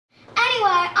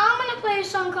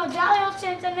song called Jolly Old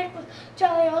Santa Nicholas,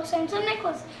 Jolly Old Santa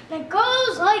Nicholas. And it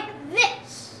goes like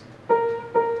this.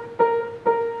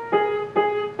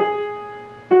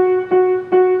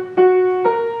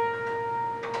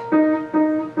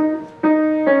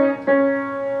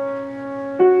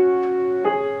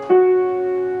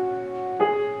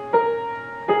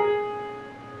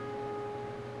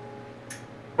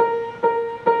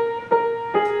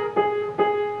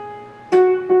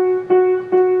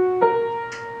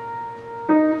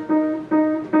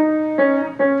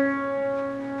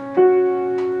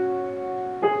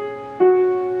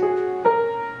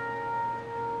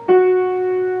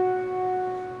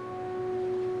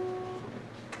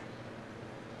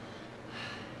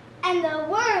 And the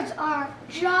words are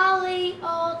Jolly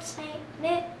Old Saint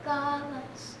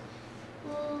Nicholas.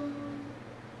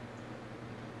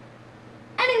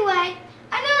 Anyway,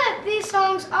 I know that these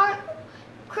songs aren't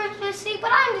Christmassy,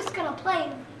 but I'm just going to play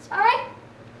these, alright?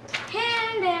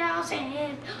 Handbells,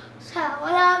 handbells, how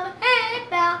I love a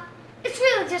handbell. It's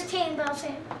really just handbells,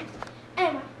 handbells.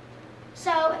 Anyway,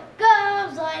 so it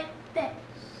goes like this.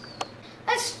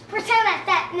 Let's pretend that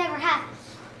that never happened.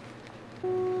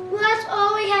 Well, that's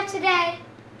all we have today.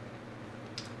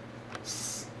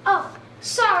 Oh,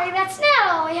 sorry, that's not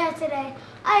all we have today.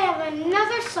 I have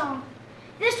another song.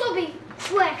 This will be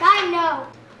quick, I know.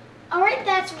 All right,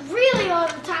 that's really all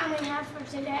the time we have for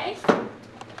today.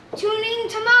 Tune in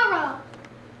tomorrow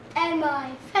and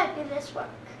my fabulous work.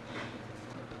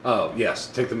 Oh, yes.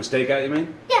 Take the mistake out, you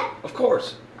mean? Yeah. Of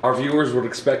course. Our viewers would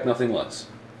expect nothing less.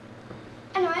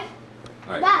 Anyway,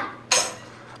 All right. bye.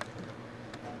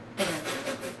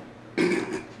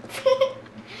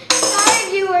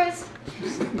 Sorry, viewers.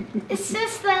 It's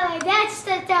just that my dad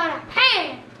stepped down a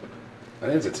pan. I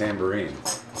think it's a tambourine.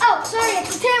 Oh, sorry,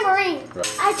 it's a tambourine.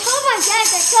 Right. I told my dad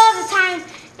that's all the time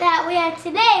that we had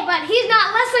today, but he's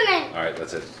not listening. All right,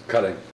 that's it. Cutting.